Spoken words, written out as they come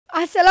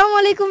আসসালামু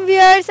আলাইকুম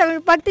ভিউয়ার্স, আমি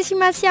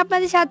পার্থিসীমা আছি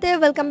আপনাদের সাথে।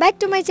 Welcome back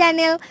to my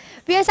channel.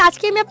 Viewers,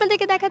 আজকে আমি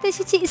আপনাদেরকে দেখাতে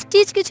এসেছি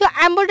স্টিচ কিছু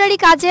এমব্রয়ডারি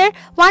কাজের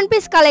ওয়ান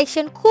পিস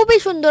কালেকশন। খুবই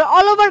সুন্দর,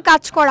 অল ওভার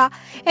কাজ করা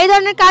এই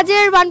ধরনের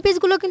কাজের ওয়ান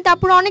পিসগুলো কিন্তু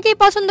আপনারা অনেকেই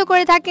পছন্দ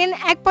করে থাকেন।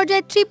 এক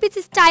পর্যায়ে থ্রি পিস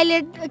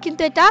স্টাইলের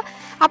কিন্তু এটা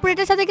আপনারা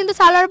এটার সাথে কিন্তু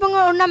সালোয়ার এবং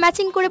ওড়না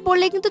ম্যাচিং করে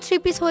পরলে কিন্তু থ্রি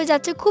পিস হয়ে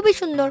যাচ্ছে, খুবই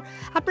সুন্দর।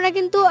 আপনারা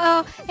কিন্তু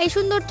এই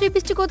সুন্দর থ্রি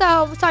পিসটি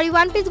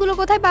ওয়ান পিসগুলো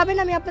কোথায় পাবেন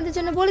আমি আপনাদের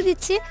জন্য বলে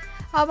দিচ্ছি।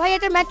 ভাই,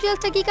 এটার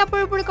ম্যাটেরিয়ালসটা কী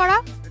কাপড়ের উপরে করা?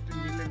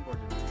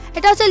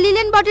 এটা হচ্ছে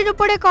লিনেন বডির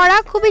উপরে করা,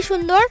 খুবই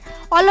সুন্দর।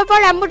 অল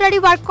ওভার এমব্রয়ডারি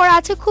ওয়ার্ক করা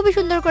আছে খুবই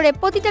সুন্দর করে।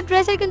 প্রতিটা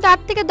ড্রেসের কিন্তু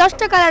 8 থেকে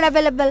 10টা কালার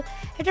অ্যাভেলেবেল।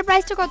 এটার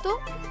প্রাইসটা কত?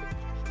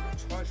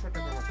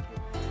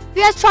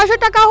 600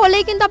 টাকা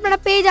হলেই কিন্তু আপনারা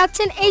পেয়ে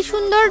যাচ্ছেন এই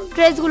সুন্দর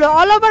ড্রেসগুলো।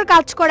 অল ওভার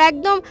কাজ করা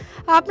একদম,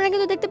 আপনারা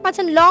কিন্তু দেখতে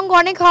পাচ্ছেন লং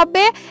অনেক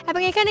হবে।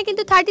 এবং এখানে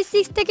কিন্তু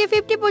 36 থেকে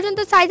 50 পর্যন্ত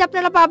সাইজ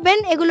আপনারা পাবেন।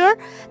 এগুলোর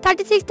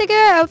 36 থেকে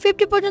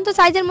 50 পর্যন্ত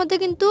সাইজের মধ্যে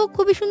কিন্তু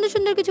খুবই সুন্দর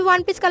সুন্দর কিছু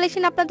ওয়ান পিস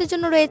কালেকশন আপনাদের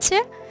জন্য রয়েছে।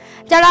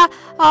 যারা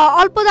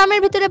অল্প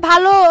দামের ভিতরে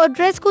ভালো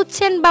ড্রেস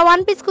খুঁজছেন বা ওয়ান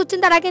পিস খুঁজছেন,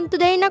 তারা কিন্তু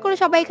দেরি না করে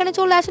সবাই এখানে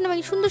চলে আসেন এবং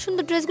সুন্দর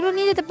সুন্দর ড্রেসগুলো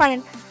নিয়ে যেতে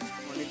পারেন।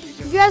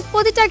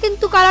 প্রতিটা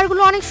কিন্তু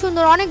কালারগুলো অনেক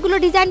সুন্দর, অনেকগুলো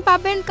ডিজাইন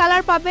পাবেন,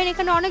 কালার পাবেন।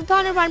 এখানে অনেক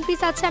ধরনের ওয়ান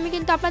পিস আছে। আমি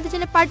কিন্তু আপনাদের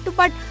জন্য পার্ট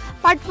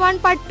 1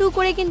 পার্ট 2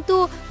 করে কিন্তু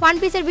ওয়ান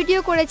পিসের ভিডিও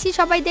করেছি।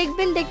 সবাই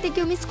দেখবেন, দেখতে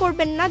কেউ মিস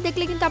করবেন না।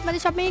 দেখলে কিন্তু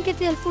আপনাদের শপিংয়ের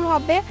ক্ষেত্রে হেল্পফুল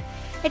হবে।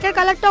 এটার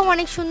কালারটাও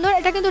অনেক সুন্দর।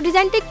 এটা কিন্তু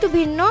ডিজাইনটা একটু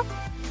ভিন্ন,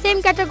 সেম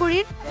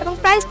ক্যাটাগরির এবং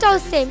প্রাইসটাও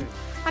সেম।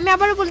 আমি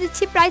আবারও বলে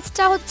দিচ্ছি,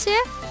 প্রাইসটা হচ্ছে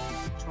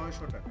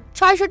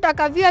 600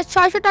 টাকা। ভিউয়ার্স,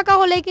 600 টাকা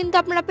হলে কিন্তু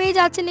আপনারা পেয়ে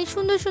যাচ্ছেন এই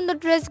সুন্দর সুন্দর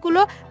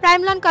ড্রেসগুলো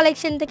প্রাইমলন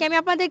কালেকশন থেকে। আমি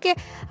আপনাদেরকে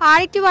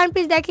আরেকটি ওয়ান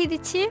পিস দেখিয়ে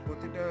দিচ্ছি।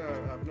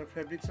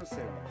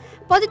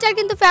 প্রতিটার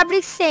কিন্তু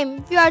ফ্যাব্রিক্স সেম।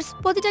 ভিউয়ার্স,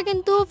 প্রতিটা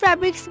কিন্তু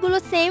ফ্যাব্রিক্সগুলো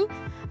সেম,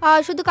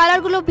 শুধু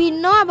কালারগুলো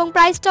ভিন্ন এবং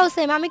প্রাইসটাও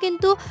সেম। আমি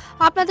কিন্তু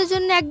আপনাদের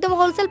জন্য একদম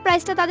হোলসেল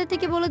প্রাইসটা তাদের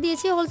থেকে বলে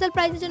দিয়েছি। হোলসেল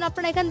প্রাইসের জন্য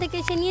আপনারা এখান থেকে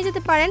এসে নিয়ে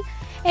যেতে পারেন।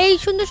 এই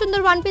সুন্দর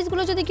সুন্দর ওয়ান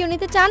পিসগুলো যদি কেউ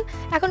নিতে চান,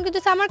 এখন কিন্তু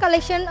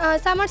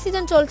সামার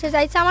সিজন চলছে,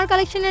 যাই সামার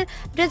কালেকশনের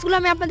ড্রেসগুলো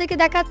আমি আপনাদেরকে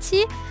দেখাচ্ছি।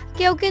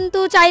 কেউ কিন্তু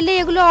চাইলে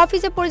এগুলো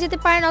অফিসে পরে যেতে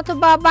পারেন,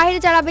 অথবা বাইরে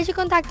যারা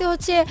বেশিক্ষণ থাকতে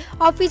হচ্ছে,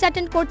 অফিস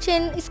অ্যাটেন্ড করছেন,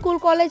 স্কুল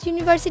কলেজ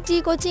ইউনিভার্সিটি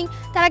কোচিং,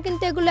 তারা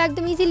কিন্তু এগুলো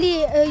একদম ইজিলি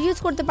ইউজ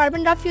করতে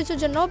পারবেন। রাফ ইউজের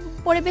জন্য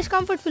পরে বেশ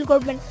কমফোর্ট ফিল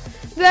করবেন।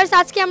 ভিউয়ার্স,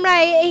 আজকে আমরা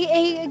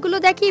এইগুলো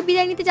দেখিয়ে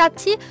বিদায় নিতে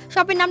যাচ্ছি।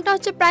 শপের নামটা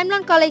হচ্ছে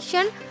প্রাইমলন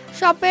কালেকশন।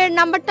 শপের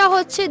নাম্বারটা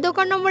হচ্ছে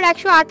দোকান নম্বর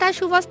 128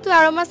 সুবাস্তু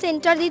অ্যারোমা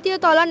সেন্টার, দ্বিতীয়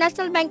তলা,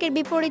 ন্যাশনাল ব্যাংকের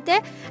বিপরীতে,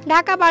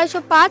 ঢাকা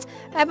 1205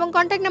 এবং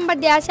কন্ট্যাক্ট নাম্বার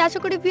দেওয়া আছে। আশা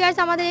করি ভিউয়ার্স,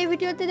 আমাদের এই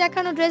ভিডিওতে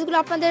দেখানো ড্রেসগুলো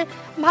আপনাদের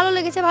ভালো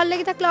লেগেছে। ভালো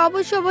লেগে থাকলে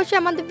অবশ্যই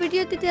আমাদের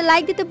ভিডিওতে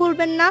লাইক দিতে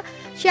ভুলবেন না,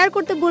 শেয়ার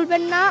করতে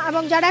ভুলবেন না।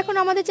 এবং যারা এখন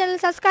আমাদের চ্যানেল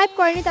সাবস্ক্রাইব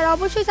করেনি, তারা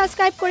অবশ্যই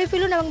সাবস্ক্রাইব করে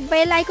ফেলুন এবং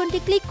বেল আইকনটি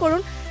ক্লিক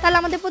করুন। তাহলে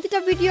আমাদের প্রতিটা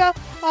ভিডিও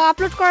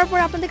আপলোড করার পর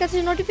আপনাদের কাছে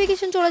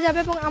নোটিফিকেশন চলে যাবে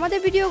এবং আমাদের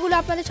ভিডিওগুলো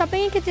আপনাদের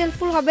শপিংয়ের ক্ষেত্রে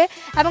হেল্পফুল হবে।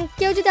 এবং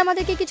কেউ যদি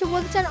আমাদেরকে কিছু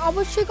বলতে চান,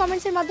 অবশ্যই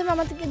কমেন্টসের মাধ্যমে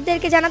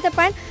আমাদেরকে জানাতে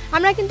পারেন।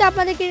 আমরা কিন্তু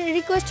আপনাদেরকে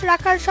রিকোয়েস্ট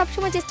রাখার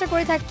সবসময় চেষ্টা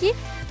করে থাকি।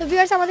 তো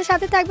ভিউয়ার্স, আমাদের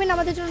সাথে থাকবেন,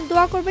 আমাদের জন্য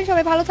দোয়া করবেন।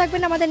 সবাই ভালো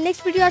থাকবেন। আমাদের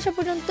নেক্সট ভিডিও আসা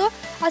পর্যন্ত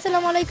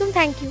আসসালামু আলাইকুম,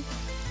 থ্যাংক ইউ।